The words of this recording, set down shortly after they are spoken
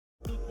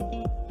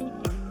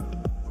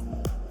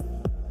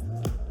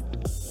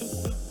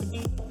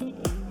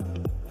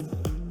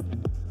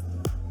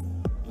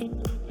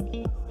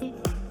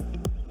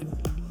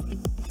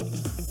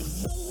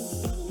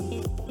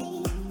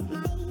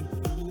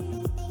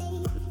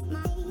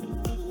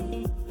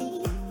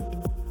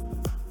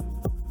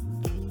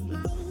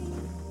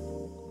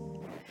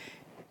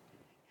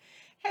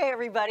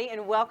everybody,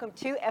 and welcome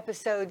to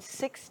episode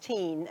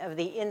 16 of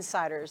the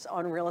Insiders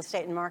on Real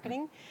Estate and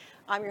Marketing.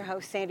 I'm your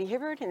host, Sandy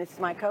Hibbard, and it's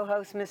my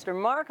co-host, Mr.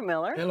 Mark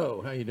Miller.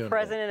 Hello, how you doing?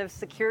 President of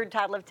Secured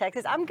Title of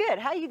Texas. I'm good.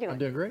 How are you doing? I'm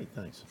doing great,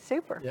 thanks.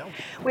 Super. Yeah.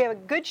 We have a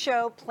good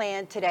show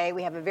planned today.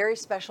 We have a very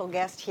special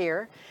guest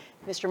here,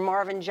 Mr.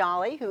 Marvin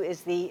Jolly, who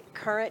is the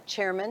current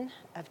chairman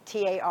of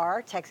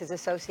TAR, Texas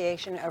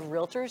Association of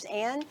Realtors,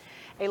 and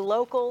a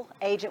local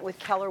agent with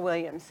Keller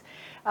Williams.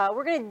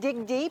 We're going to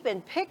dig deep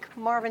and pick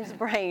Marvin's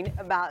brain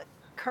about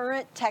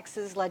current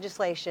Texas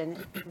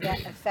legislation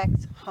that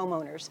affects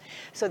homeowners.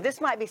 So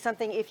this might be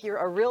something, if you're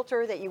a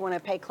realtor, that you want to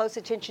pay close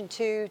attention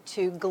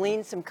to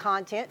glean some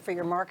content for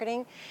your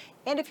marketing.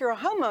 And if you're a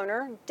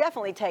homeowner,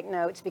 definitely take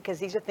notes, because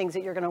these are things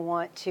that you're going to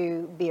want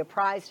to be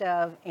apprised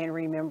of and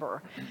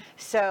remember.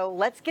 So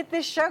let's get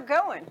this show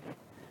going.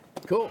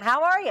 Cool.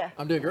 How are you?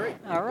 I'm doing great.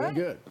 All right.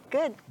 Doing good.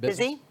 Good.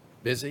 Busy?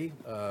 Busy.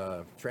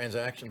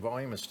 Transaction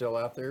volume is still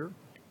out there.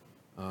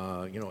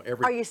 Are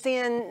you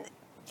seeing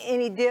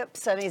any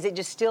dips? I mean, is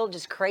it still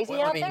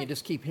crazy out there? You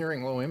just keep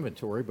hearing low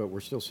inventory, but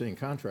we're still seeing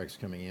contracts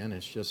coming in.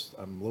 It's just,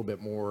 I'm a little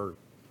bit more,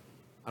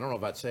 I don't know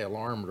if I'd say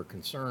alarmed or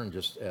concerned,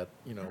 just at,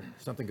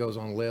 something goes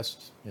on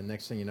list, and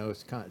next thing you know,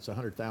 it's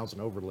 100,000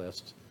 over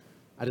list.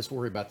 I just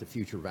worry about the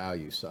future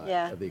value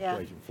side of the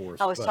equation for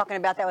us. I was talking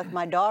about that with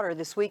my daughter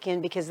this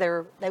weekend, because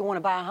they want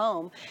to buy a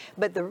home,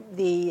 but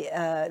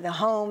the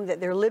home that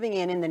they're living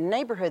in the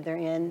neighborhood they're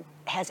in,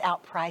 has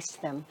outpriced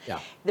them. Yeah.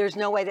 There's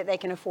no way that they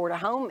can afford a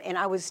home, and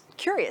I was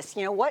curious,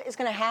 what is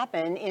going to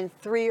happen in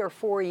 3 or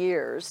 4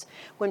 years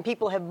when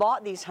people have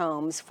bought these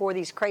homes for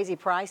these crazy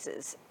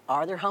prices?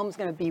 Are their homes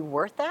going to be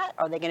worth that?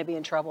 Are they going to be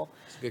in trouble?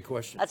 That's a good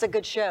question. That's a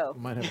good show.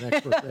 We might have an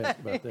expert to ask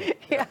about that.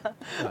 Yeah.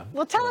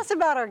 Well, tell us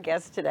about our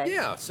guest today.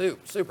 Yeah,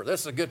 super.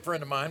 This is a good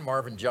friend of mine,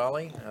 Marvin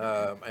Jolly.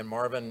 And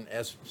Marvin,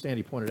 as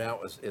Sandy pointed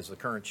out, is the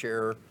current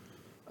chair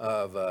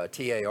of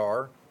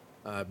TAR.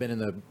 I've been in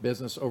the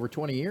business over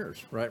 20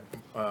 years, right?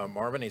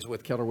 Marvin, he's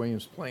with Keller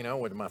Williams Plano,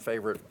 one of my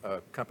favorite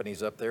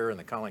companies up there in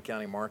the Collin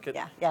County market.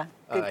 Yeah,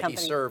 good company. He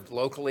served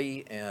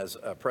locally as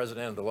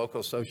president of the local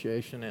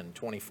association in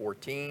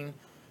 2014.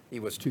 He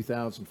was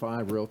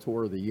 2005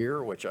 Realtor of the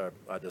Year, which I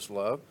just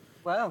love.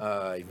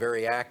 Wow.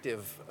 Very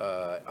active,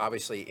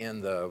 obviously,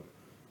 in the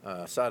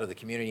side of the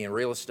community in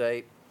real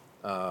estate.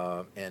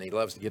 And he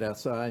loves to get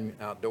outside,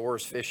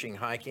 outdoors, fishing,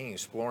 hiking,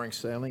 exploring,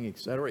 sailing,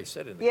 etc. He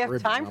said in the Caribbean. You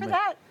have time for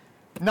that?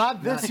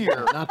 Not this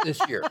year. Not this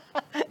year.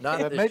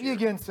 Maybe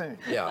again soon.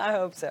 Yeah, I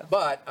hope so.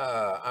 But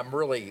I'm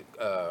really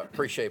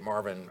appreciate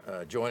Marvin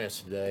joining us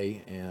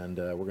today, and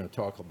we're going to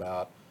talk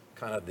about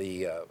kind of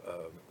the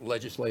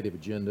legislative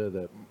agenda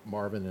that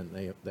Marvin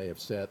and they have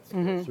set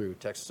through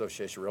Texas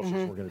Association of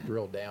Realtors. We're going to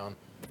drill down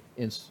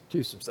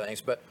into some things.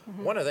 But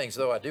one of the things,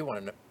 though, I do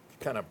want to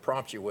kind of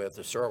prompt you with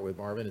to start with,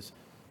 Marvin, is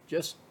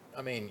just,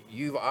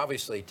 you've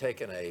obviously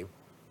taken a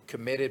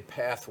committed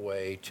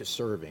pathway to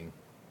serving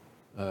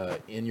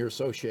in your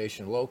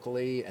association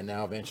locally, and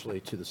now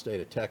eventually to the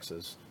state of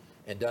Texas,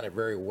 and done it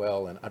very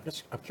well. And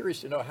I'm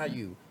curious to know how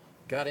you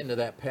got into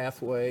that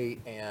pathway,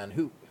 and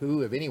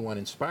who, if anyone,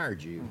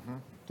 inspired you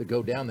to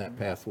go down that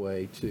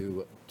pathway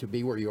to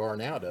be where you are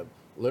now, to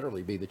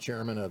literally be the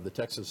chairman of the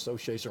Texas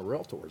Association of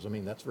Realtors.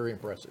 That's very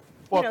impressive.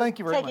 Well, thank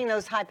you very much. Taking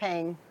those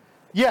high-paying.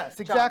 Yes,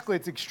 exactly.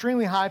 Jobs. It's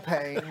extremely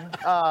high-paying,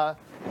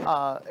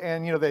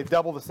 and they've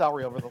doubled the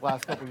salary over the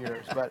last couple of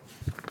years. But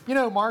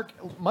Mark,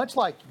 much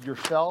like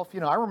yourself,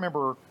 I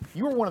remember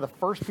you were one of the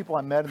first people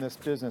I met in this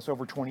business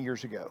over 20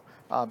 years ago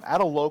at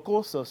a local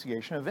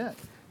association event.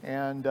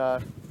 And,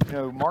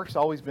 Mark's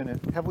always been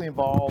heavily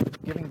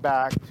involved, giving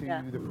back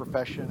to the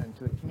profession and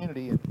to the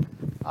community. And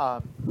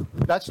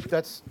that's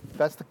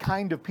the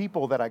kind of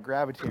people that I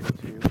gravitated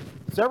to.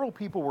 Several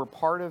people were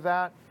part of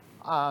that.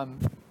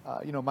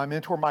 My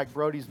mentor, Mike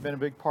Brody's been a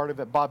big part of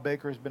it. Bob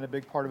Baker's been a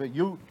big part of it.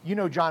 You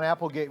know John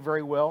Applegate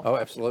very well. Oh,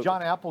 absolutely.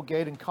 John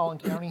Applegate in Collin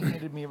County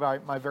handed me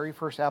my very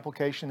first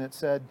application that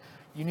said,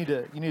 you need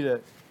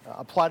to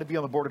apply to be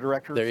on the board of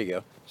directors. There you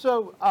go.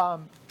 So,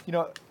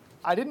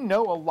 I didn't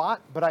know a lot,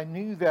 but I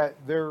knew that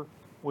there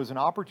was an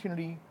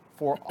opportunity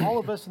for all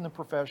of us in the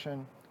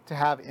profession to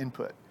have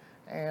input.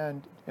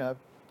 And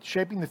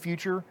shaping the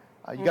future,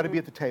 you got to be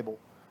at the table.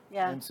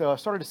 Yeah. And so I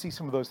started to see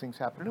some of those things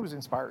happen, and it was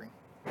inspiring.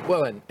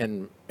 Well,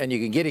 and you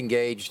can get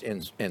engaged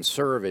and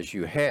serve as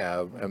you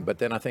have, but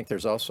then I think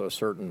there's also a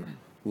certain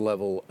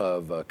level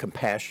of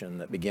compassion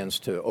that begins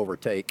to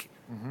overtake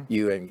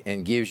you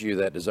and gives you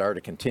that desire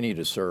to continue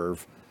to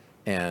serve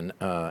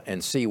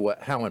and see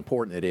how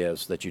important it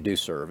is that you do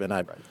serve. And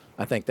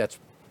I think that's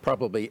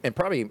probably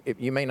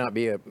you may not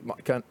be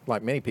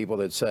like many people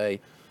that say,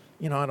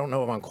 I don't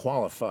know if I'm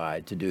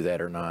qualified to do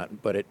that or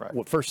not. But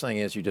first thing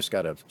is you just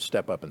got to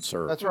step up and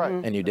serve. That's right.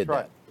 And you did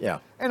that. Yeah.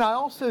 And I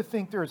also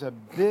think there's a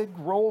big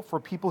role for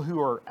people who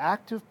are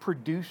active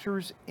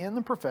producers in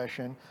the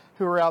profession,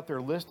 who are out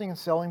there listing and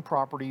selling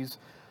properties.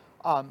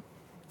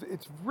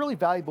 It's really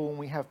valuable when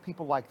we have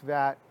people like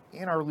that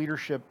in our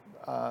leadership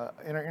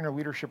in our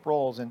leadership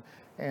roles.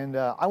 And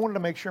I wanted to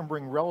make sure and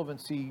bring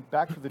relevancy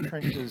back to the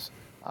trenches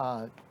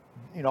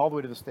all the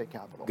way to the state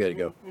capitol. Good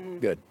to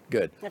go.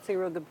 Good. That's a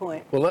real good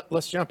point. Well,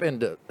 let's jump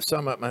into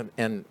some of them,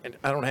 and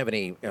I don't have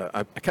any.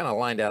 I kind of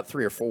lined out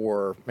 3 or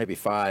 4, maybe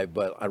 5,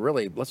 but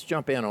let's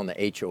jump in on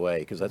the HOA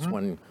because that's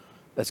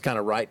that's kind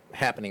of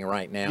happening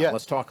right now. Yes.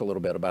 Let's talk a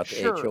little bit about the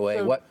Sure. HOA.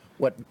 So,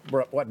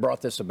 What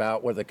brought this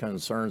about? What the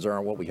concerns are,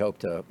 and what we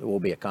hope will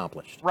be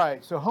accomplished.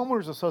 Right. So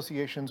homeowners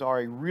associations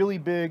are a really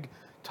big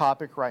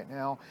topic right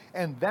now,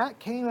 and that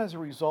came as a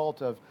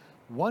result of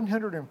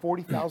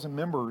 140,000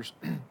 members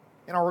in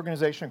our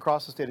organization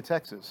across the state of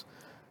Texas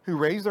who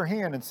raised their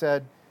hand and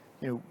said,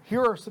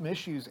 here are some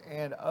issues,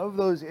 and of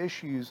those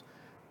issues,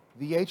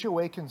 the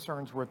HOA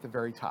concerns were at the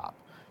very top.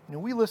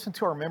 We listen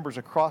to our members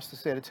across the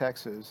state of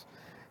Texas,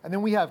 and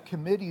then we have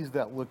committees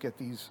that look at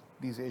these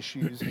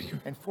issues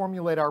and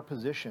formulate our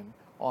position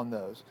on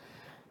those.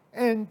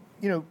 And,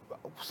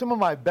 some of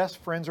my best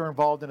friends are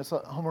involved in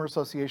homeowner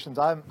associations.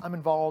 I'm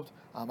involved.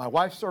 My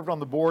wife served on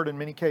the board in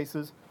many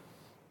cases.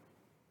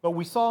 But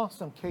we saw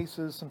some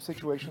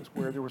situations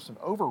where there was some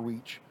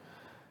overreach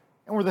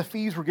and where the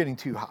fees were getting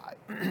too high.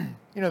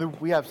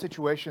 We have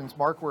situations,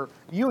 Mark, where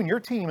you and your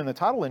team in the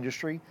title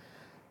industry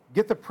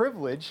get the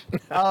privilege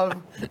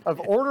of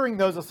ordering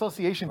those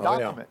association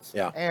documents.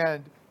 Yeah.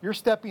 And you're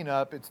stepping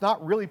up. It's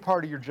not really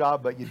part of your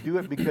job, but you do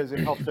it because it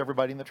helps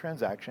everybody in the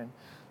transaction.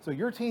 So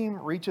your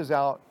team reaches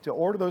out to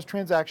order those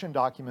transaction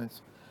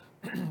documents,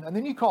 and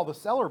then you call the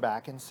seller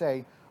back and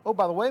say, oh,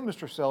 by the way,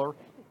 Mr. Seller,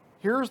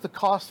 here's the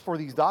cost for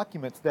these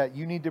documents that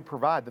you need to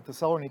provide, that the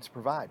seller needs to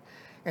provide.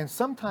 And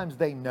sometimes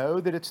they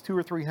know that it's $200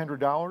 or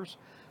 $300,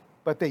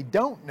 but they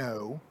don't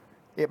know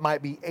it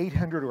might be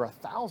 $800 or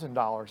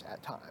 $1,000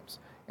 at times.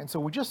 And so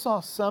we just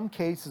saw some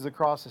cases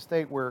across the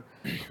state where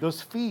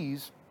those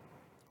fees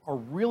are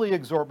really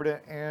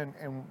exorbitant,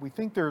 and we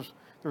think there's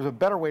a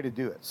better way to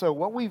do it. So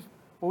what we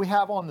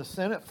have on the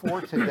Senate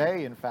floor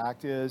today, in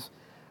fact, is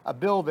a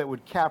bill that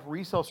would cap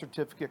resale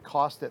certificate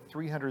cost at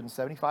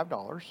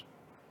 $375.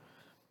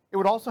 It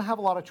would also have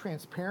a lot of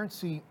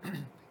transparency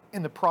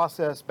in the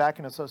process back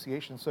in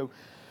associations. So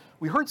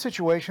we heard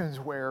situations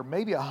where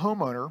maybe a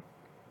homeowner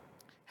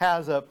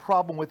has a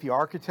problem with the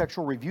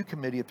architectural review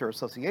committee at their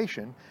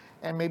association,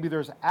 and maybe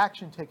there's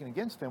action taken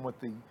against them with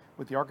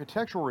the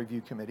architectural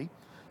review committee.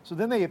 So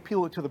then they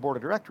appeal it to the board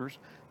of directors.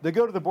 They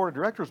go to the board of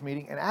directors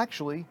meeting, and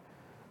actually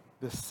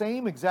the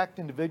same exact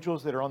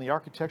individuals that are on the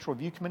architectural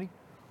review committee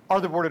are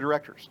the board of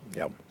directors.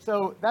 Yep.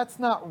 So that's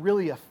not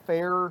really a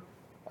fair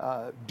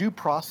due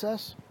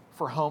process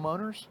for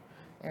homeowners.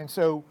 And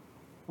so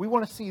we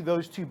want to see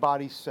those two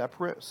bodies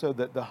separate so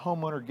that the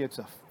homeowner gets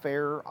a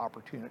fair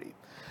opportunity.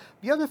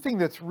 The other thing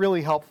that's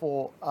really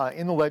helpful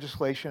in the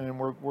legislation, and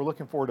we're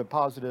looking forward to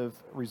positive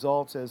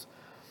results, is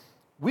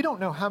we don't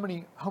know how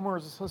many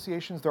homeowners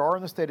associations there are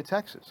in the state of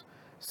Texas,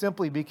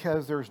 simply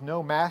because there's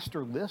no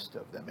master list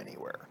of them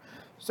anywhere.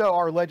 So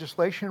our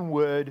legislation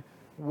would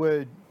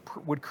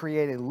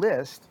create a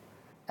list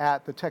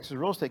at the Texas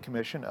Real Estate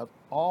Commission of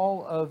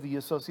all of the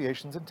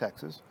associations in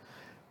Texas.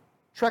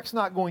 TREC's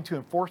not going to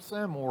enforce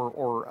them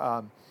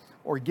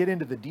or get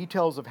into the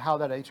details of how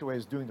that HOA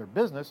is doing their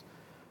business,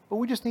 but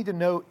we just need to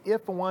know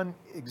if one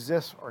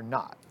exists or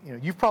not.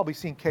 You've probably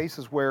seen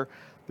cases where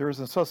there's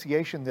an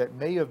association that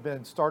may have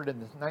been started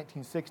in the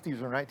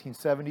 1960s or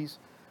 1970s,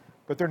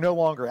 but they're no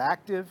longer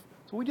active.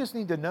 So we just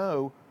need to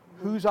know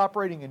who's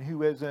operating and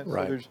who isn't.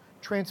 Right. So there's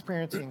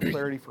transparency and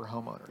clarity for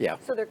homeowners. Yeah.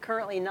 So they're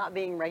currently not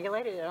being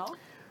regulated at all?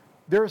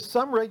 There's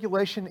some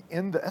regulation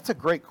that's a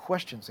great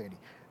question, Sandy.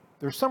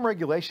 There's some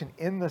regulation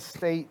in the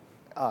state,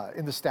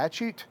 in the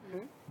statute,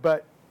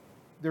 but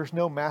there's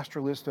no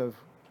master list of,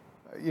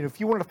 if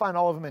you wanted to find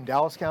all of them in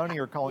Dallas County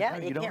or Collin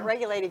County, you don't can't know.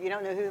 regulate if you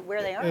don't know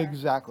where they are.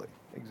 Exactly.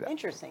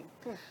 Interesting.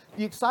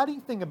 The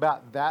exciting thing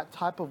about that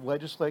type of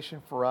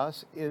legislation for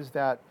us is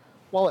that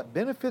while it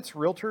benefits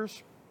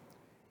realtors,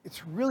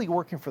 it's really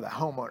working for the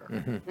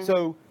homeowner.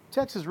 So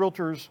Texas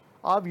Realtors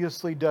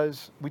obviously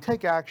we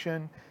take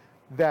action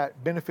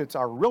that benefits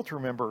our realtor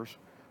members,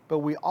 but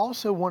we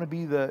also want to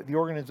be the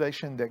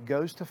organization that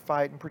goes to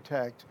fight and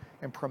protect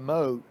and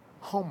promote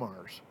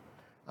homeowners.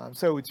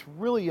 So it's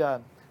really,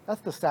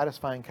 that's the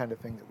satisfying kind of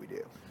thing that we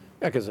do.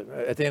 Yeah, because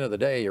at the end of the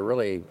day, you're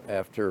really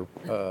after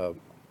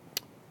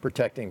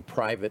protecting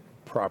private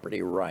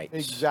property rights.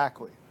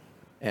 Exactly.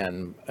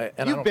 And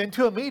You've been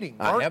to a meeting,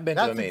 Mark. I have been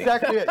to a meeting.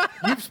 That's exactly it.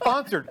 You've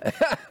sponsored.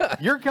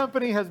 Your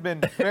company has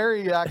been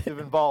very active,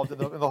 involved in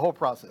the whole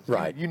process.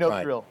 Right. You know right.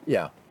 the drill.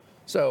 Yeah.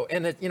 So,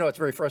 and it's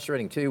very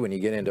frustrating too when you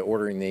get into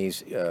ordering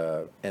these,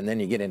 and then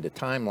you get into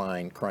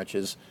timeline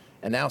crunches,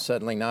 and now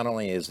suddenly not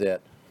only is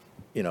it,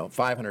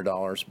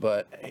 $500,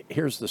 but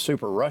here's the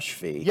super rush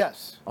fee.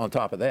 Yes. On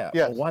top of that.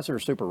 Yes. Well, why is there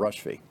a super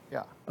rush fee?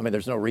 Yeah. I mean,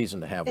 there's no reason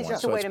to have It's one.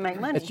 just a way to make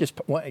money. It's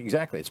just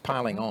exactly. It's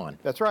piling on.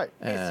 That's right.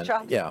 It's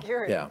job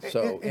security. Yeah.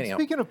 So And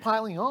speaking of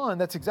piling on,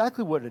 that's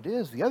exactly what it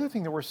is. The other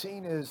thing that we're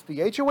seeing is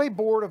the HOA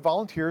board of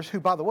volunteers, who,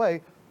 by the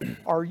way,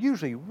 are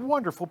usually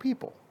wonderful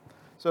people.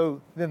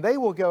 So then they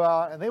will go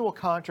out and they will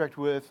contract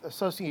with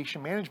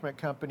association management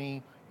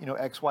company,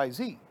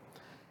 XYZ.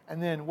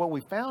 And then what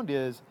we found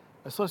is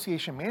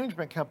association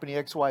management company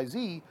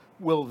XYZ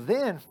will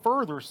then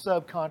further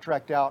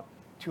subcontract out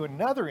to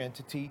another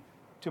entity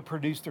to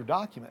produce their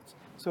documents.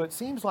 So it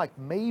seems like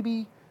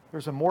maybe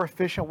there's a more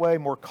efficient way,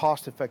 more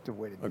cost-effective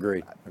way to do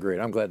Agreed. that. Agreed.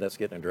 I'm glad that's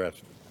getting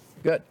addressed.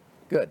 Good.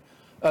 Good.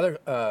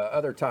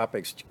 Other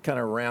topics kind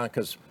of around,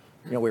 because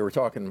we were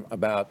talking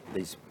about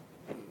these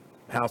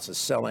houses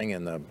selling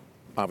and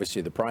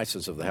obviously the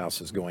prices of the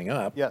houses going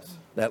up. Yes.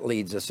 That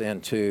leads us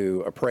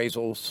into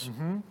appraisals,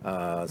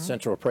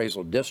 central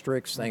appraisal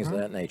districts, things of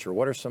that nature.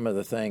 What are some of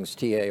the things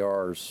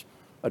TAR's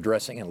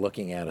addressing and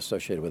looking at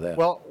associated with that?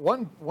 Well,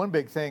 one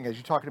big thing as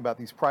you're talking about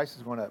these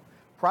prices going up,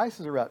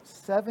 prices are about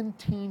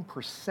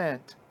 17%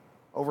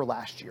 over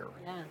last year.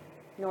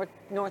 Yeah,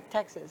 North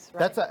Texas,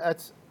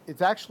 right?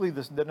 It's actually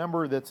the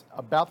number that's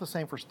about the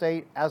same for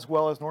state as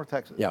well as North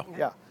Texas. Yeah.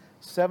 Yeah,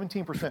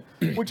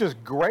 17%, which is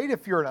great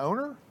if you're an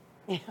owner,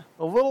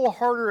 a little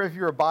harder if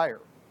you're a buyer.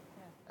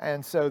 Yeah.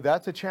 And so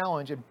that's a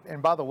challenge.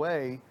 And by the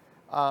way,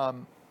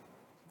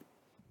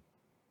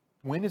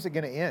 when is it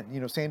going to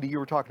end? Sandy, you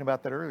were talking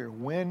about that earlier.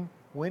 When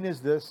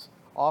is this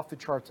off the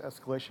charts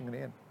escalation going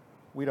to end?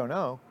 We don't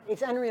know.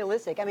 It's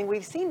unrealistic. I mean,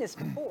 we've seen this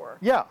before.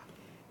 Yeah,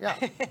 we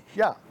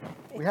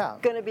have.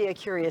 It's going to be a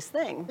curious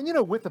thing.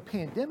 And with the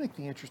pandemic,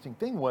 the interesting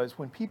thing was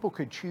when people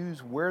could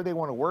choose where they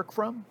want to work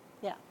from.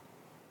 Yeah.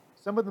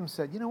 Some of them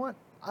said, you know what?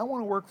 I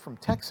want to work from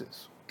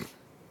Texas.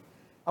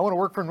 I want to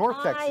work from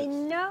North Texas. I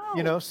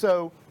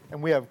know.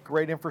 And we have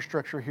great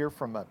infrastructure here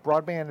from a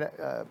broadband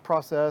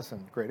process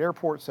and great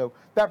airports. So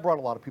that brought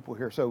a lot of people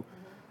here. So,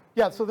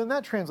 so then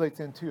that translates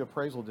into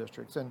appraisal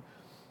districts. And,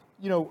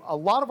 a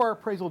lot of our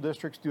appraisal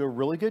districts do a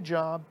really good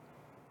job.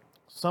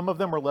 Some of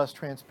them are less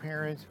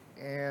transparent,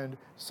 and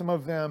some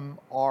of them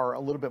are a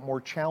little bit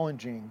more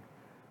challenging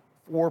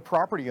for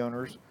property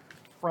owners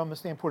from the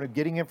standpoint of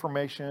getting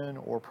information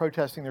or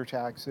protesting their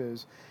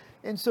taxes.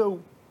 And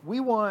so we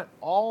want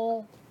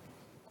all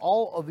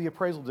of the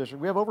appraisal districts.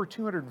 We have over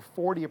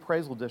 240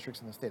 appraisal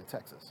districts in the state of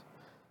Texas.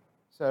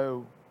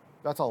 So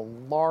that's a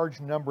large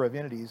number of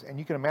entities. And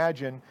you can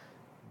imagine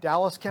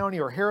Dallas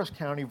County or Harris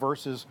County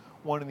versus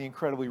one of the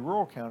incredibly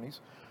rural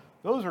counties.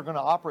 Those are going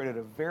to operate at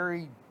a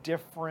very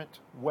different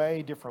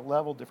way, different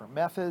level, different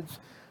methods.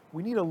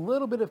 We need a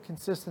little bit of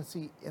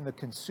consistency in the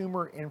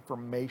consumer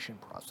information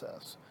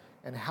process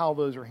and how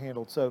those are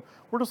handled. So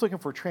we're just looking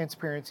for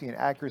transparency and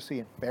accuracy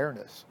and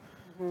fairness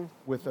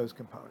with those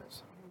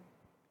components.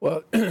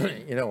 Well,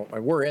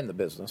 we're in the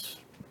business.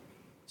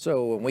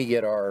 So when we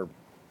get our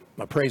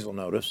appraisal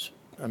notice,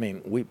 I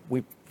mean,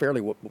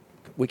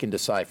 we can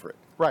decipher it.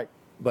 Right.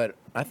 But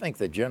I think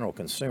the general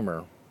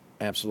consumer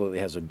absolutely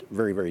has a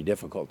very, very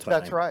difficult time.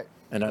 That's right.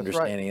 And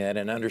understanding that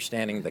and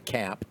understanding the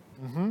cap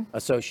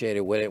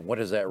associated with it. What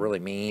does that really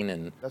mean?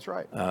 And that's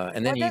right.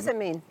 And then what does it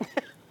mean?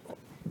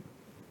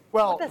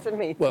 Well, what does it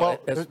mean?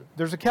 Well,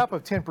 there's a cap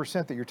of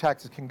 10% that your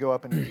taxes can go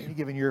up in any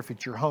given year if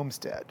it's your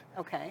homestead.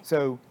 Okay.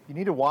 So you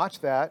need to watch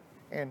that,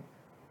 and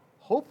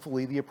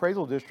hopefully the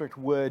appraisal district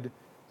would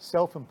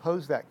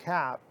self-impose that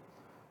cap,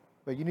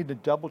 but you need to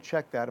double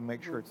check that and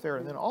make sure it's there.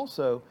 And then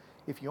also,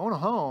 if you own a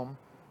home,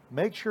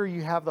 make sure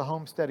you have the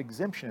homestead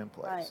exemption in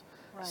place.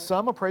 Right.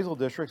 Some appraisal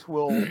districts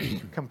will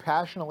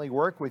compassionately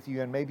work with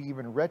you and maybe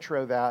even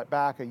retro that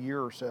back a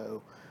year or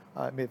so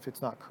if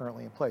it's not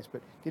currently in place.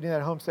 But getting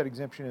that homestead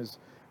exemption is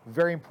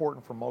very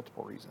important for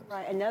multiple reasons.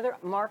 Right, another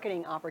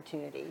marketing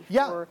opportunity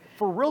for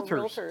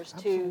realtors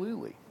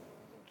to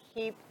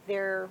keep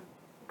their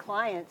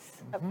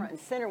clients up front and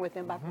center with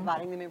them by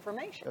providing them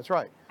information. That's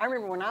right. I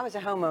remember when I was a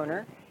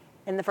homeowner,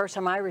 and the first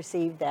time I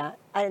received that,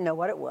 I didn't know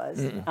what it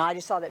was. I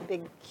just saw that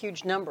big,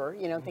 huge number,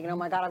 thinking, oh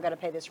my God, I've got to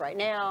pay this right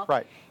now.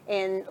 Right.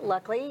 And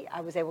luckily,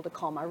 I was able to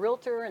call my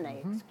realtor, and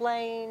they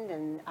explained,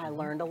 and I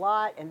learned a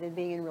lot. And then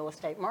being in real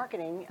estate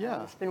marketing,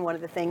 it's been one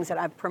of the things that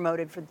I've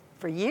promoted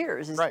for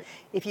years. Is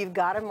if you've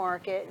got a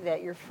market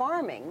that you're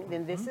farming,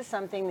 then this is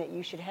something that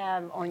you should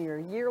have on your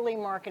yearly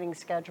marketing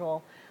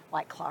schedule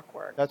like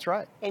clockwork. That's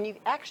right. And you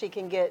actually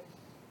can get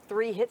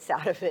 3 hits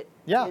out of it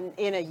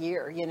in a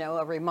year,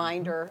 a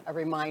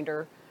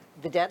reminder,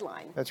 the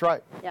deadline. That's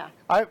right. Yeah.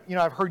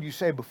 I've heard you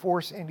say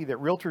before, Sandy, that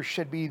realtors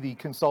should be the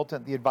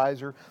consultant, the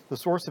advisor, the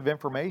source of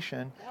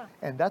information,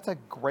 and that's a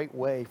great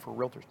way for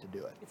realtors to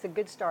do it. It's a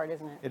good start,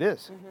 isn't it? It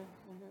is.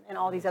 And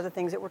all these other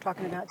things that we're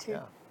talking about too.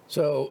 Yeah.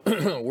 So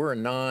we're a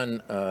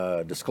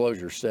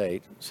non-disclosure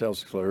state,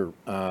 sales disclosure.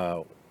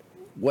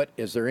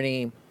 Is there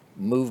any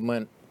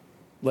movement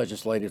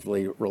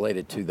legislatively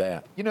related to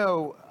that?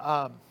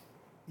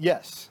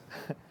 Yes.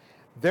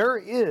 There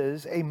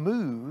is a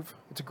move.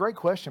 It's a great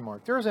question,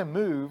 Mark. There is a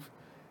move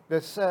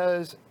that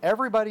says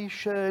everybody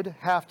should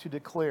have to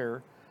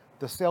declare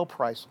the sale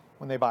price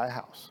when they buy a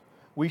house.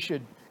 We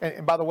should,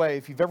 and by the way,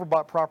 if you've ever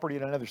bought property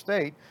in another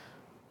state,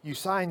 you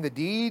sign the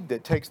deed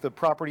that takes the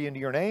property into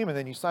your name, and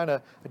then you sign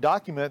a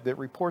document that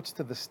reports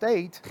to the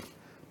state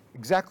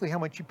exactly how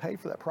much you paid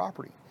for that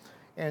property.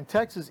 And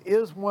Texas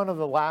is one of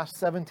the last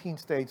 17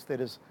 states that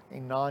is a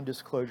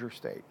non-disclosure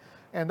state.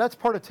 And that's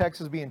part of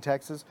Texas being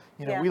Texas.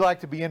 We like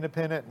to be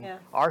independent, and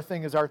our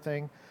thing is our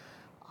thing.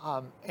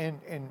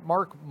 And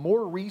Mark,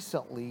 more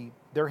recently,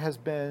 there has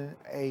been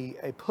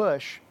a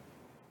push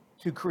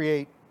to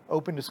create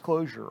open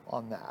disclosure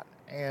on that.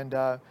 And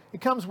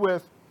it comes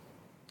with,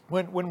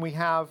 when we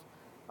have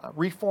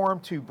reform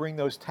to bring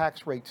those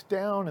tax rates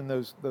down and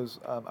those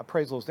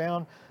appraisals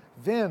down,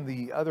 then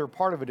the other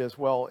part of it is,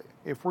 well,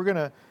 if we're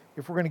gonna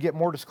get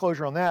more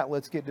disclosure on that,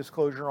 let's get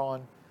disclosure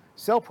on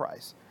sale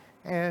price.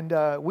 And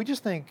we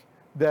just think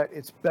that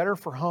it's better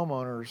for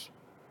homeowners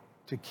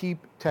to keep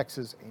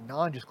Texas a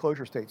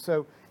non-disclosure state.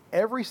 So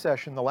every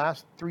session, the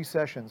last 3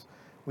 sessions,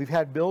 we've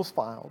had bills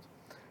filed,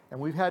 and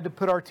we've had to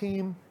put our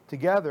team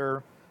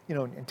together. You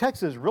know, in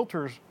Texas,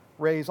 realtors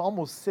raise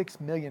almost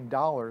 $6 million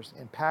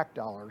in PAC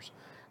dollars.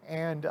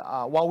 And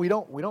while we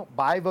don't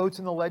buy votes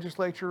in the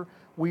legislature,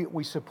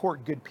 we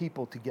support good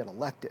people to get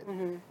elected.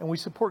 And we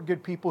support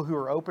good people who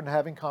are open to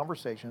having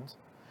conversations.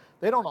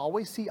 They don't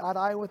always see eye to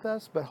eye with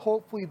us, but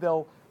hopefully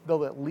they'll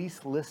at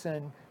least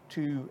listen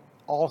to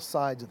all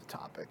sides of the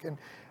topic. And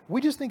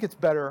we just think it's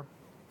better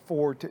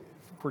for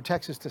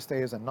Texas to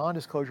stay as a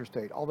non-disclosure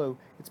state, although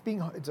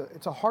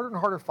it's a harder and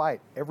harder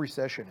fight every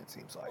session, it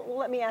seems like. Well,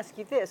 let me ask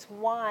you this.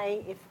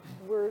 Why, if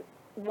we're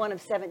one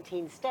of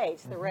 17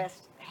 states, the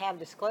rest have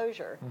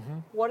disclosure,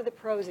 what are the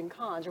pros and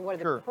cons, or what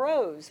are the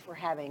pros for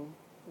having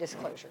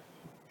disclosure?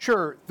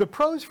 Sure. The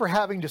pros for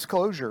having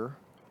disclosure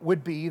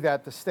would be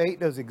that the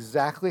state knows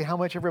exactly how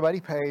much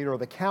everybody paid, or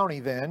the county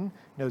then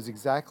knows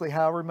exactly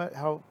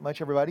how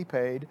much everybody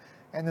paid,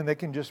 and then they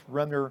can just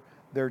run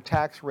their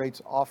tax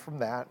rates off from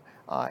that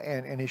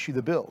and issue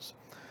the bills.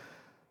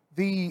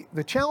 The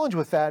challenge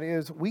with that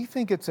is we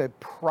think it's a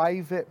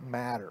private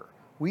matter.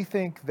 We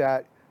think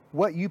that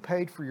what you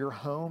paid for your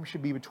home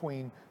should be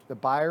between the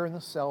buyer and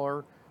the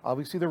seller.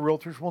 Obviously, the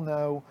realtors will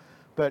know,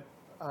 but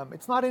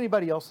it's not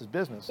anybody else's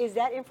business. Is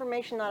that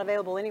information not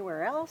available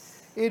anywhere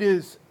else? It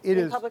is. It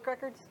is public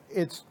records?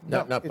 It's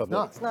not it's public.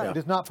 not. It's not. It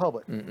is not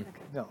public. Okay.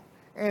 No.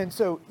 And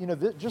so,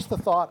 just the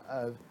thought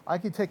of, I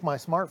could take my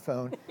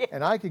smartphone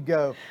and I could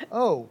go,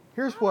 oh,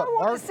 here's what I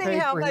want Mark to see paid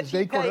how for much his he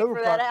decor paid over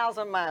for that house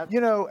on my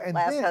and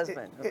last then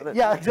husband.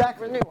 yeah,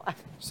 exactly. Or new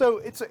wife. So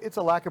it's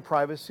a lack of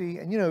privacy,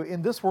 and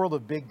in this world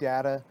of big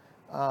data,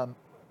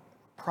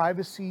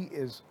 privacy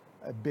is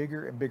a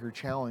bigger and bigger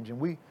challenge,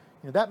 and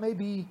that may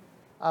be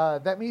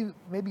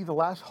the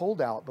last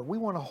holdout, but we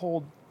want to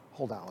hold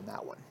out on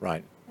that one.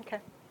 Right. Okay.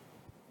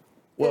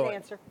 Well, Good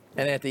answer.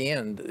 And at the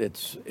end,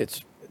 it's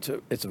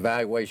a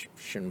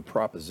valuation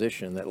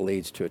proposition that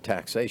leads to a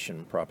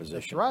taxation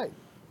proposition. That's right.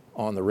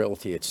 On the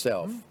realty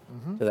itself,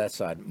 to that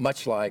side,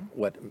 much like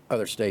what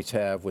other states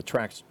have with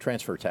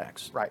transfer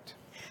tax. Right.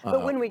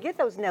 But when we get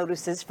those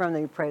notices from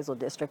the appraisal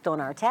district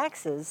on our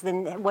taxes,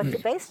 then what's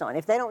it based on?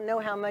 If they don't know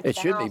how much It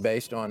the should house... be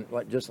based on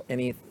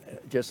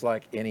just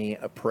like any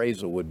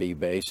appraisal would be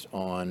based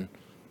on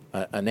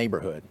a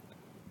neighborhood,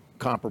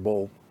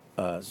 comparable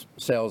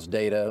sales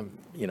data.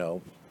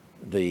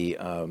 The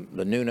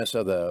newness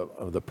of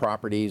the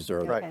properties, or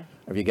Right.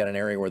 if you got an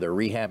area where they're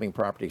rehabbing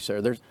properties. So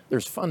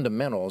there's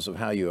fundamentals of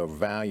how you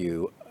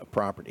value a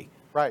property.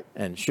 Right.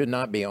 And should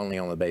not be only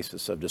on the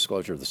basis of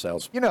disclosure of the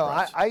sales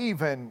price.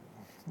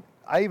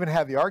 I even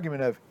have the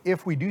argument of,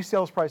 if we do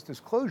sales price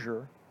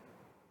disclosure,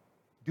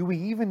 do we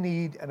even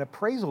need an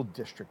appraisal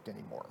district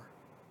anymore?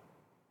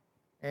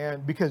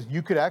 And because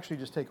you could actually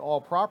just take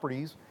all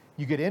properties,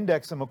 you could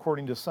index them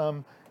according to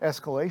some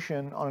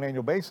escalation on an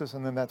annual basis,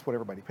 and then that's what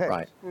everybody pays.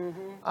 Right.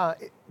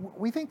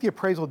 We think the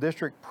appraisal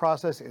district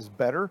process is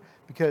better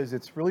because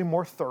it's really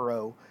more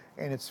thorough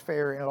and it's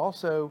fair, and it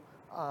also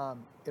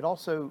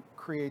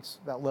creates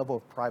that level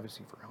of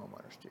privacy for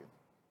homeowners too.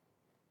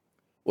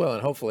 Well,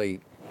 and hopefully,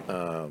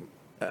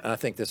 I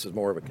think this is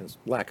more of a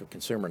lack of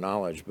consumer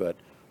knowledge, but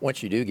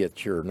once you do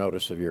get your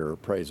notice of your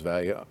appraised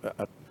value,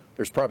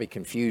 there's probably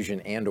confusion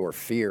and or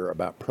fear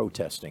about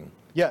protesting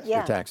Yes. Yeah.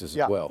 your taxes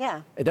Yeah. as well.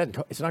 Yeah.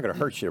 It's not going to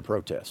hurt you to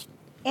protest.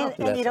 And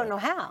That's you don't right. know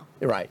how.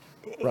 Right.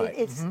 Right.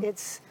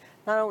 It's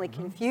not only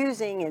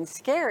confusing and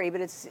scary, but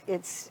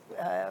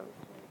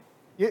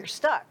you're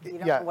stuck. You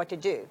don't know what to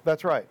do.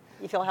 That's right.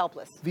 You feel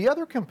helpless. The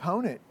other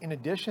component, in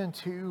addition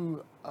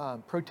to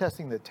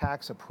protesting the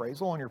tax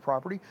appraisal on your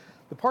property,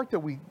 the part that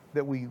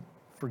we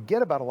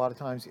forget about a lot of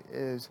times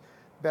is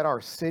that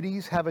our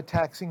cities have a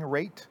taxing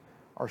rate,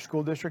 our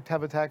school district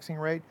have a taxing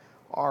rate,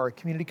 our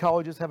community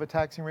colleges have a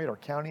taxing rate, our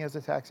county has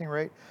a taxing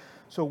rate.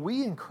 So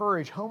we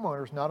encourage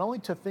homeowners not only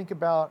to think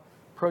about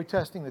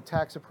protesting the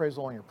tax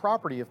appraisal on your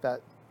property, if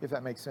that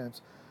makes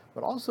sense,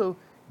 but also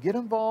get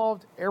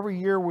involved every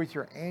year with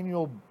your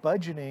annual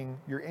budgeting,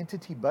 your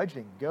entity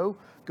budgeting. Go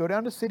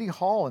down to City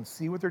Hall and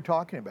see what they're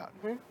talking about.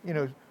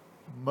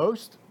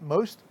 Most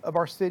of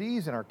our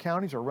cities and our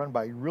counties are run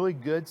by really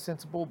good,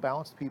 sensible,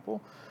 balanced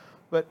people.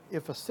 But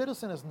if a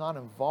citizen is not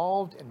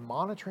involved in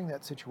monitoring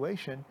that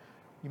situation,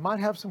 you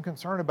might have some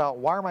concern about,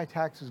 why are my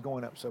taxes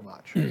going up so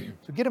much?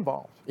 So get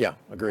involved. Yeah,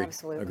 agreed.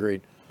 Absolutely.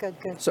 Agreed.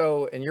 Good.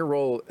 So in your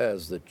role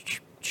as the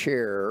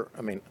chair,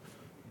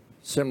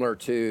 similar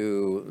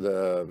to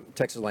the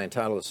Texas Land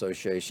Title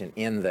Association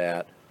in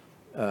that,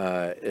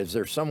 is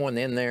there someone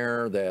in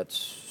there that's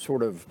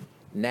sort of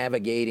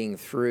navigating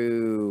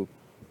through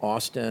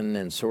Austin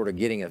and sort of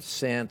getting a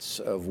sense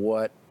of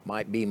what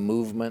might be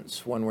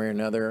movements one way or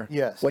another?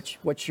 Yes.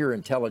 What's your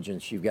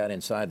intelligence you've got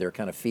inside there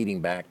kind of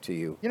feeding back to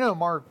you? You know,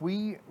 Mark,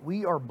 we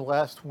are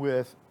blessed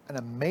with an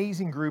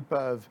amazing group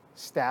of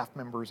staff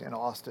members in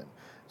Austin.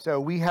 So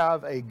we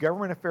have a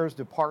government affairs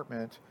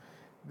department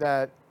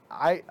that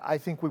I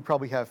think we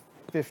probably have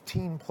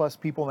 15 plus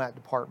people in that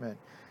department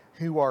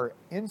who are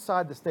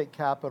inside the state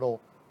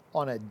capitol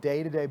on a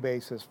day-to-day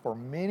basis for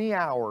many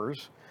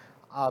hours,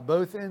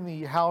 both in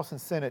the House and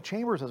Senate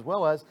chambers, as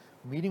well as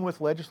meeting with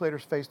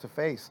legislators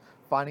face-to-face,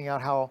 finding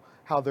out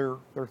how their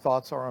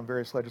thoughts are on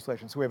various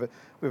legislation. So we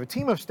have a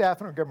team of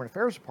staff in our government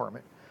affairs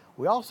department.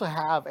 We also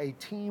have a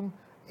team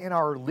in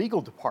our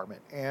legal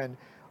department, and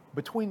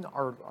between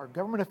our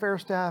government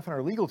affairs staff and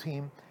our legal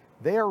team,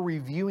 they are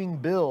reviewing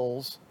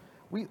bills.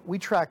 We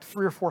tracked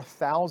 3,000 or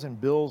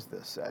 4,000 bills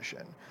this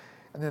session.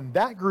 And then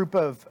that group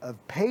of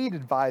paid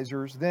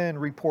advisors then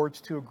reports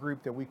to a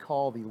group that we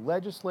call the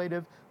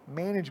Legislative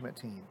Management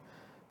Team.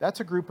 That's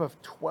a group of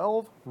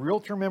 12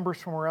 realtor members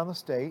from around the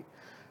state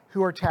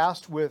who are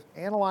tasked with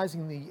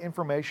analyzing the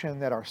information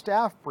that our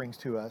staff brings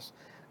to us.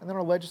 And then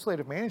our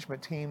Legislative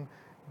Management Team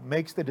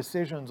makes the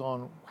decisions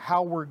on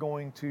how we're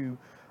going to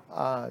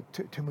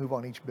move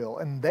on each bill.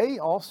 And they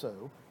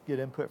also get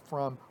input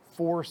from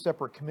 4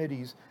 separate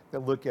committees that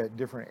look at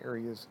different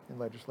areas in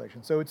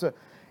legislation. So it's a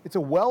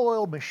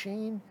well-oiled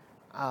machine.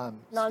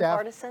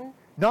 Nonpartisan?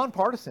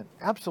 Nonpartisan,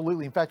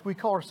 absolutely. In fact, we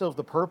call ourselves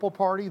the Purple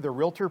Party, the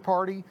Realtor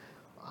Party.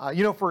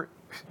 You know, for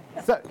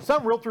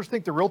some realtors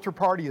think the Realtor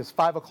Party is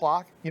 5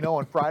 o'clock, you know,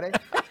 on Friday.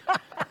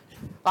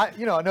 I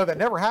know that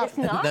never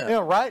happens. It's not? You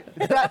know, right?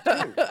 It's that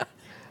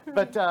too.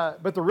 But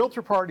the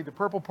Realtor Party, the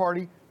Purple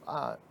Party,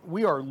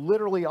 we are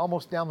literally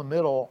almost down the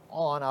middle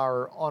on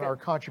our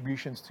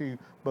contributions to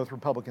both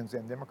Republicans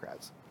and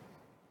Democrats.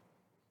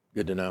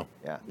 Good to know.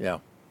 Yeah. Yeah.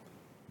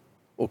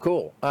 Well,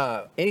 cool.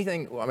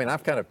 Anything, I mean,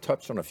 I've kind of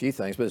touched on a few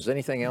things, but is there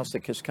anything else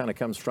that just kind of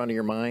comes front of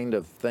your mind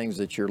of things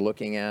that you're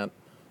looking at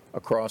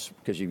across,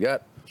 because you've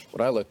got,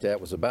 what I looked at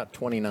was about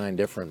 29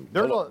 different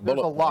bullet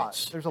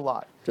points. There's a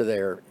lot to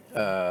there.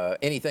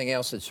 Anything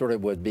else that sort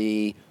of would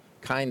be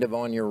kind of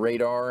on your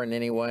radar in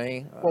any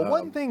way? Well,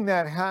 one thing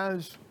that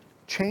has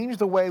changed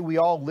the way we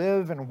all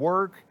live and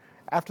work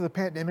after the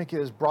pandemic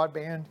is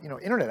broadband,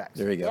 internet access.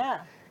 There you go. Yeah.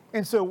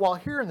 And so while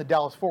here in the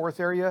Dallas-Fort Worth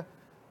area,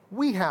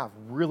 we have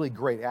really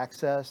great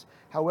access.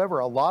 However,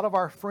 a lot of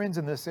our friends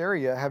in this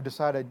area have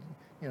decided,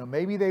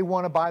 maybe they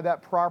want to buy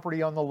that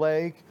property on the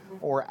lake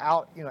or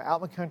out in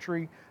the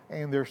country,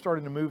 and they're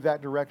starting to move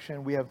that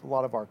direction. We have a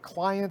lot of our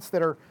clients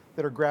that are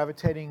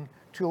gravitating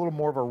to a little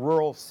more of a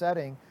rural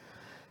setting.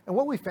 And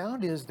what we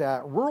found is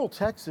that rural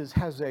Texas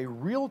has a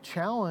real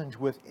challenge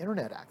with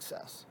internet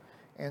access.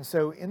 And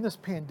so in this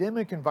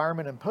pandemic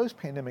environment and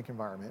post-pandemic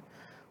environment,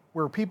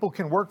 where people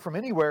can work from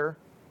anywhere,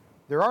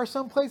 there are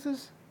some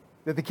places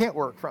that they can't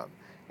work from.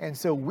 And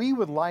so we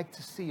would like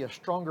to see a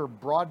stronger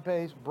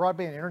broadband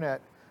internet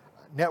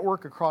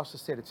network across the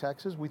state of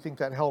Texas. We think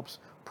that helps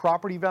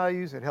property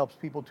values, it helps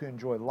people to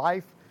enjoy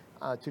life,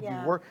 to do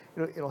work,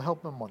 it'll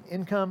help them on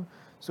income.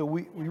 So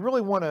we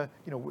really want to,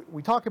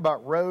 we talk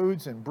about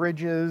roads and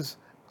bridges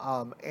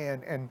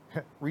and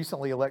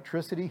recently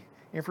electricity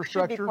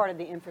infrastructure. Should be part of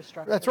the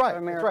infrastructure. That's right,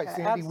 of America. that's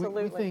right, Sandy.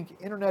 Absolutely. We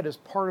think internet is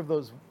part of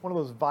one of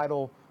those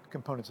vital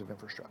components of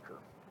infrastructure.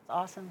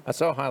 Awesome. I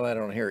saw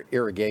highlighted on here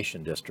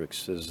irrigation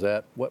districts. Is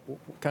that what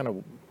kind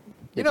of?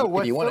 If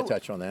What's you want to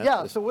touch on that?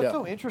 Yeah. So what's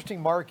so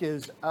interesting, Mark,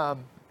 is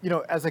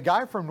as a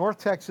guy from North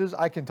Texas,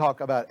 I can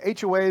talk about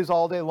HOAs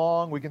all day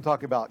long. We can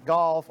talk about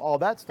golf, all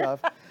that stuff.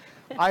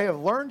 I have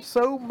learned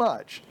so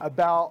much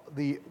about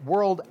the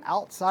world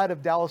outside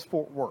of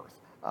Dallas-Fort Worth.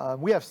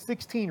 We have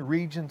 16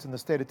 regions in the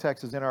state of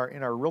Texas in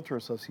our Realtor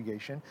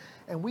Association,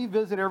 and we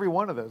visit every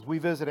one of those. We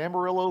visit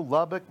Amarillo,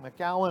 Lubbock,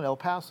 McAllen, El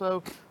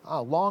Paso,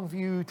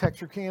 Longview,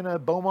 Texarkana,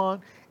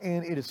 Beaumont,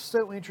 and it is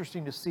so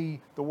interesting to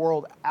see the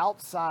world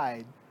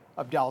outside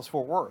of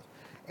Dallas-Fort Worth.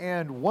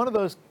 And one of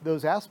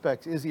those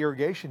aspects is the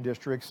irrigation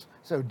districts.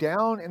 So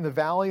down in the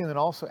valley and then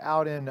also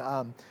out in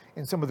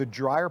some of the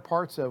drier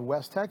parts of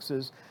West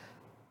Texas,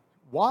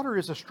 water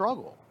is a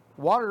struggle.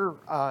 Water,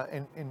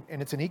 and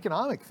it's an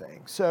economic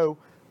thing. So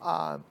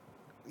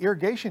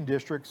irrigation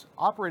districts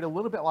operate a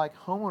little bit like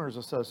homeowners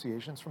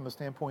associations from the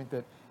standpoint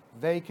that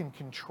they can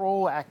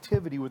control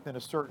activity within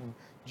a certain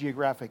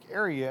geographic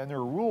area, and there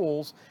are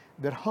rules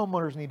that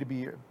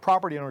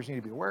property owners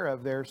need to be aware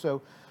of there.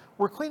 So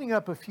we're cleaning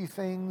up a few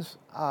things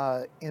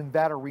in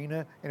that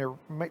arena, and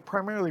it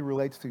primarily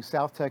relates to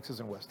South Texas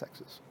and West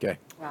Texas. Okay.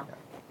 Wow.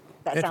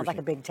 That sounds like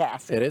a big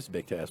task. It is a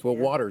big task. Well,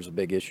 water is a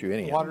big issue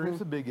anyhow. Water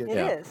is a big issue.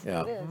 It is.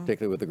 Yeah,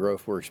 particularly with the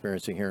growth we're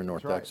experiencing here in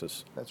North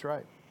Texas. That's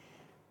right.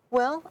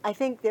 Well, I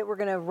think that we're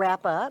going to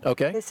wrap up.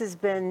 Okay. This has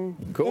been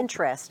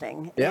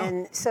interesting. Yeah.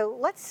 And so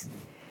let's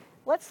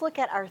look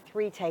at our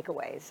 3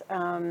 takeaways.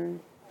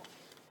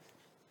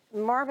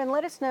 Marvin,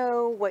 let us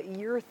know what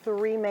your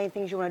 3 main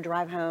things you want to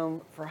drive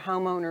home for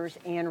homeowners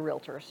and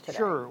realtors today.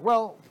 Sure.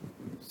 Well,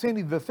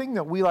 Sandy, the thing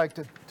that we like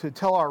to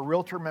tell our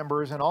realtor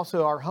members and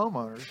also our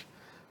homeowners,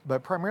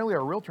 but primarily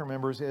our realtor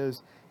members,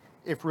 is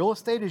if real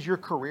estate is your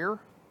career,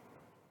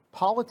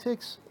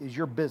 politics is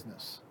your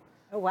business.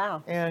 Oh,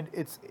 wow. And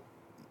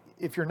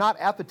if you're not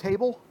at the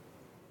table,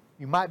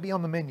 you might be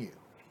on the menu.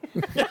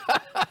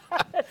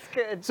 That's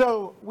good.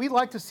 So we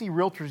like to see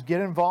realtors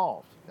get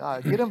involved.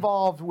 Get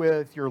involved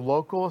with your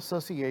local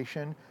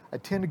association,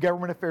 attend a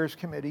government affairs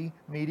committee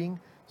meeting,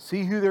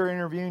 see who they're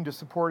interviewing to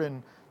support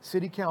in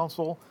city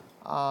council,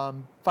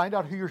 find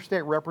out who your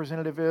state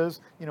representative is.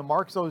 You know,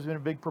 Marc's always been a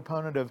big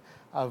proponent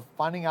of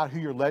finding out who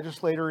your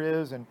legislator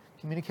is and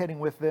communicating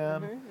with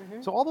them.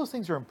 So all those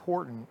things are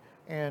important,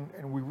 and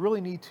we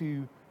really need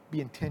to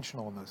be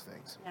intentional in those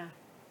things. Yeah,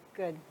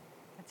 good.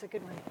 That's a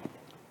good one.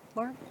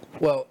 Mark?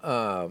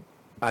 Well,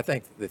 I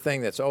think the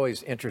thing that's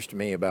always interested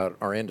me about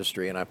our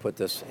industry, and I put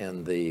this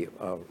in the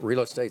real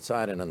estate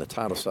side and on the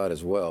title side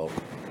as well,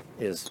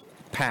 is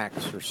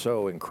PACs are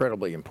so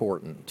incredibly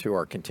important to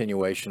our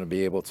continuation to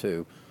be able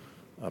to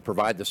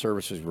provide the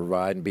services we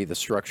provide and be the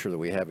structure that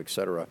we have, et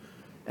cetera.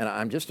 And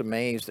I'm just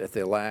amazed at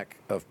the lack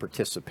of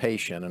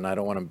participation. And I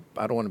don't want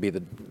to be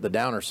the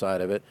downer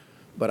side of it,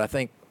 but I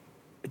think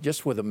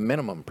just with a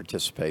minimum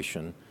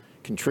participation,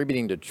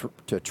 contributing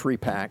to tree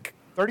pack,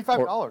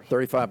 $35.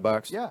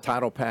 $35. Yeah.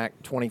 Title pack,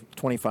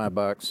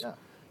 $25. Yeah.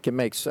 Can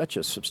make such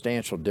a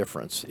substantial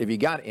difference. If you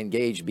got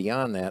engaged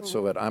beyond that,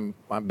 so that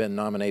I've been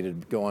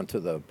nominated to go onto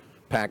the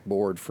PAC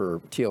board for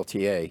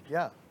TLTA.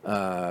 Yeah.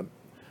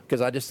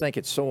 Because I just think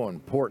it's so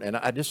important, and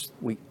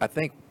I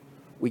think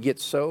we get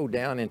so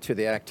down into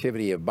the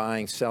activity of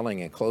buying,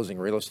 selling, and closing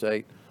real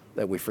estate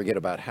that we forget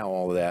about how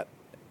all of that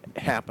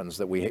happens.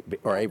 That we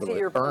are able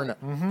to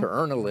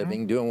earn a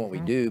living doing what we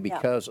do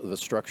because of the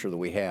structure that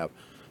we have.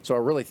 So I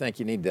really think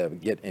you need to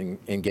get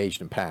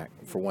engaged in PAC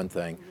for one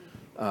thing.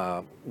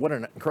 What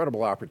an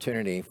incredible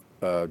opportunity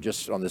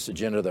just on this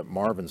agenda that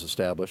Marvin's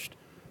established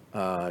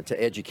to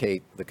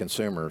educate the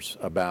consumers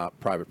about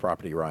private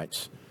property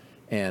rights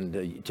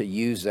and to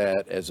use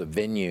that as a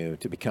venue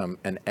to become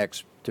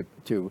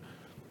to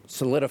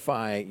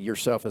solidify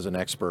yourself as an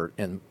expert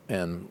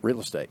in real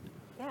estate.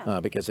 Yeah.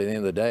 Because at the end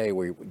of the day,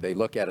 they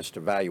look at us to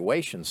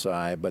valuation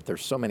side, but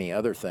there's so many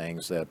other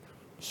things that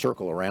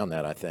circle around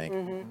that, I think.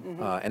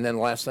 And then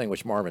the last thing,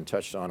 which Marvin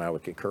touched on, I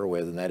would concur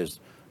with, and that is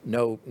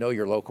know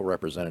your local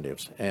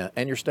representatives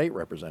and your state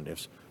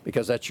representatives,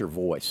 because that's your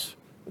voice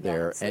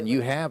there, and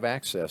you have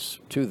access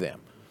to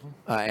them.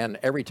 And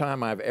every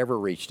time I've ever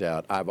reached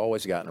out, I've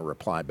always gotten a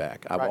reply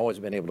back. I've always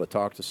been able to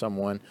talk to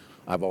someone.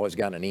 I've always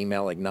gotten an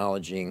email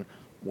acknowledging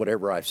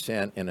whatever I've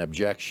sent in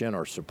objection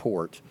or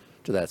support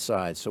to that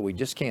side. So we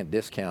just can't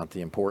discount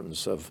the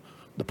importance of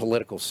the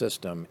political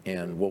system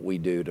and what we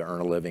do to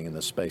earn a living in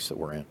the space that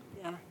we're in.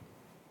 Yeah.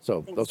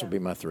 So those would be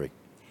my three.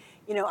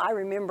 You know, I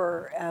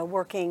remember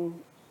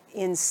working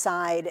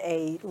inside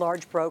a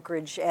large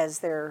brokerage as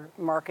their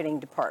marketing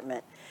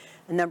department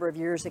a number of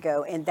years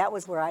ago, and that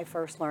was where I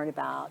first learned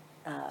about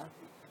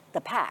the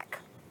PAC.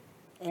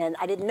 And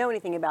I didn't know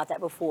anything about that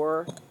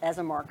before as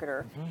a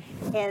marketer.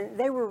 And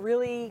they were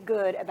really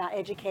good about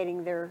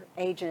educating their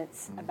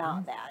agents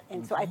about that.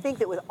 And so I think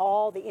that with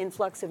all the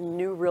influx of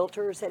new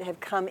realtors that have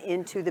come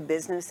into the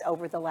business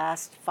over the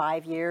last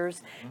 5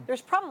 years,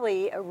 there's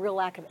probably a real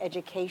lack of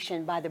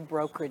education by the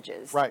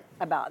brokerages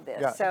about this.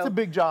 Yeah, so it's a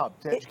big job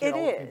to educate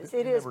all the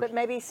it is, members. but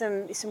maybe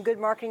some good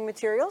marketing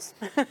materials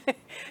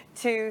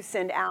to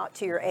send out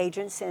to your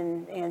agents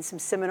and some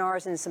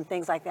seminars and some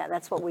things like that.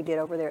 That's what we did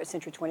over there at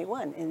Century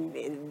 21.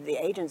 And the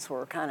agents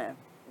were kind of,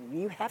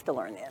 you have to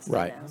learn this.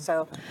 Right. You know?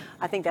 So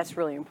I think that's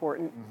really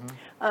important.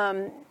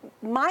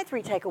 My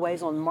three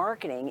takeaways on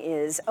marketing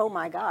is, oh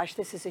my gosh,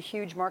 this is a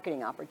huge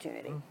marketing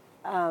opportunity.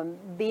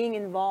 Being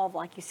involved,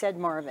 like you said,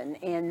 Marvin,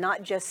 and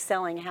not just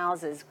selling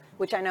houses,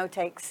 which I know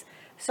takes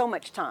so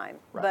much time,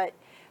 but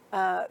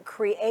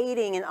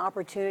creating an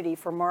opportunity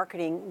for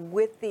marketing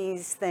with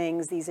these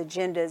things, these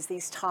agendas,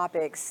 these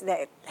topics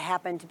that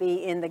happen to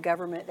be in the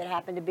government, that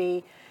happen to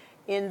be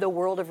in the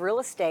world of real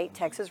estate,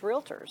 Texas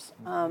Realtors.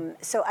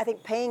 So I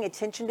think paying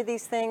attention to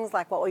these things,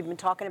 like what we've been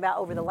talking about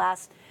over the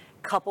last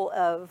couple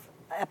of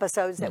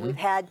episodes that we've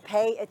had,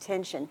 pay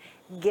attention,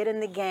 get in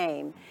the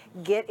game,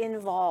 get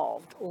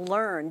involved,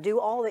 learn, do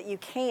all that you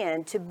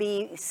can to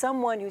be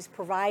someone who's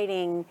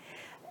providing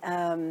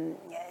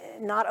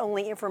not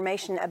only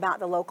information about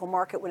the local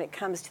market when it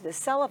comes to the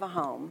sale of a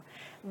home,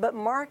 but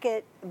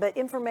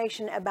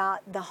information about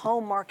the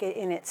home market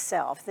in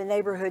itself, the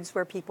neighborhoods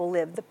where people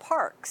live, the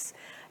parks.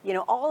 You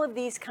know, all of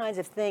these kinds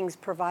of things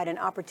provide an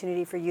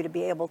opportunity for you to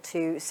be able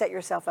to set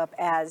yourself up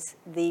as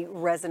the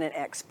resident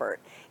expert.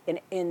 And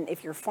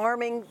if you're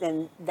farming,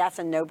 then that's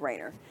a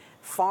no-brainer.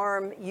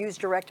 Farm, use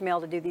direct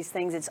mail to do these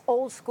things. It's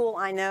old school,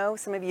 I know.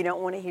 Some of you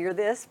don't want to hear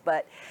this,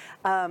 but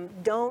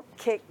don't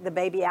kick the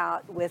baby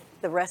out with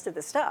the rest of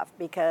the stuff,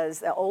 because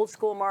the old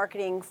school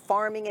marketing,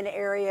 farming an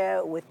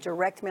area with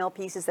direct mail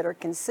pieces that are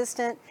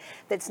consistent,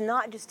 that's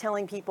not just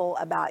telling people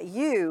about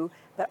you,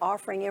 but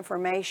offering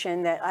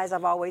information that, as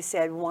I've always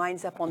said,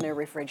 winds up on their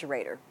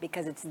refrigerator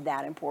because it's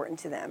that important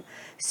to them.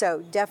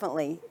 So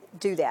definitely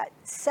do that.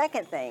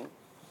 Second thing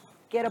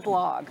get a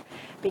blog,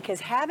 because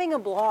having a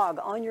blog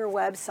on your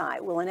website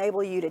will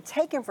enable you to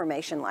take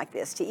information like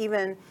this, to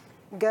even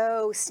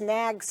go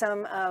snag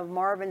some of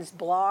Marvin's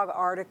blog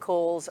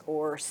articles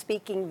or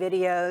speaking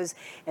videos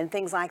and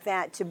things like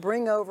that to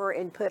bring over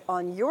and put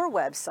on your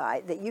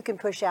website that you can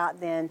push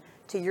out then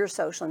to your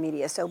social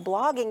media. So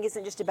blogging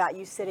isn't just about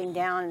you sitting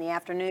down in the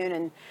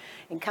afternoon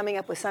and coming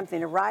up with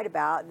something to write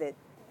about that,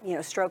 you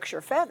know, strokes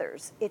your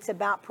feathers. It's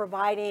about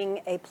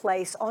providing a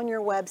place on your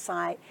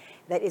website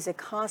that is a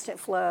constant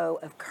flow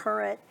of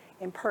current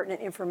and pertinent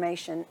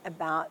information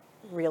about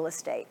real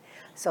estate.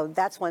 So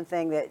that's one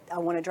thing that I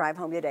want to drive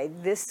home today.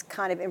 This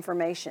kind of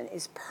information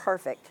is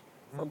perfect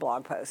for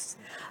blog posts.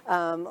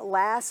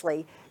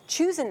 Lastly,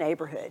 choose a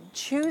neighborhood,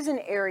 choose an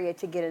area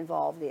to get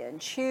involved in,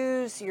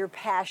 choose your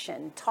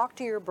passion, talk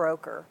to your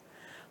broker,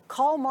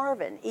 call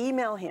Marvin,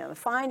 email him,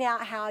 find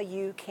out how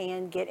you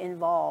can get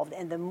involved.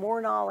 And the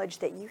more knowledge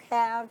that you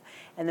have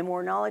and the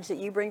more knowledge that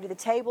you bring to the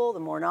table, the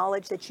more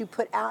knowledge that you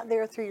put out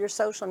there through your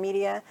social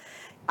media,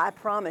 I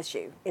promise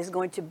you, is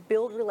going to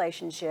build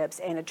relationships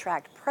and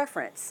attract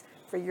preference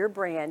for your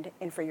brand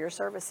and for your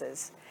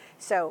services.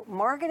 So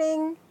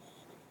marketing,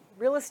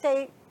 real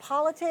estate,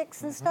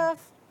 politics and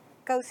stuff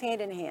goes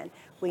hand in hand.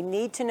 We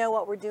need to know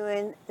what we're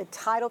doing. The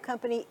title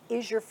company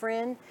is your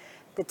friend.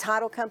 The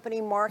title company,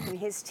 Marc and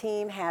his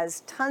team, has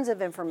tons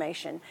of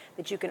information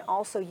that you can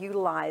also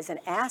utilize and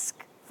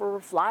ask for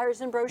flyers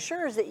and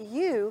brochures that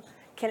you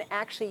can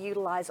actually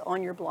utilize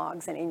on your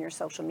blogs and in your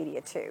social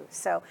media too.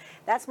 So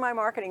that's my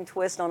marketing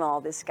twist on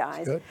all this,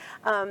 guys. Good.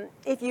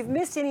 If you've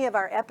missed any of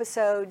our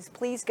episodes,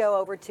 please go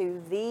over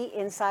to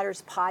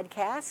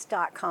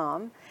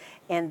theinsiderspodcast.com,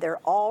 and they're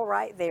all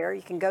right there.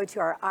 You can go to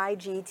our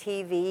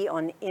IGTV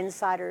on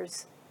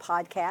Insiders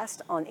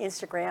Podcast on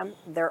Instagram.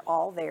 They're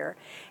all there.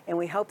 And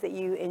we hope that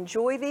you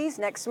enjoy these.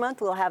 Next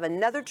month, we'll have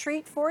another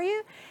treat for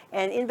you.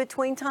 And in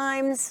between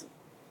times,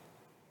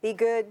 be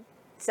good,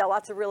 sell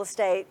lots of real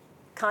estate,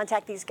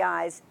 contact these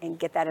guys, and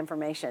get that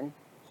information.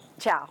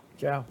 Ciao.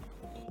 Ciao.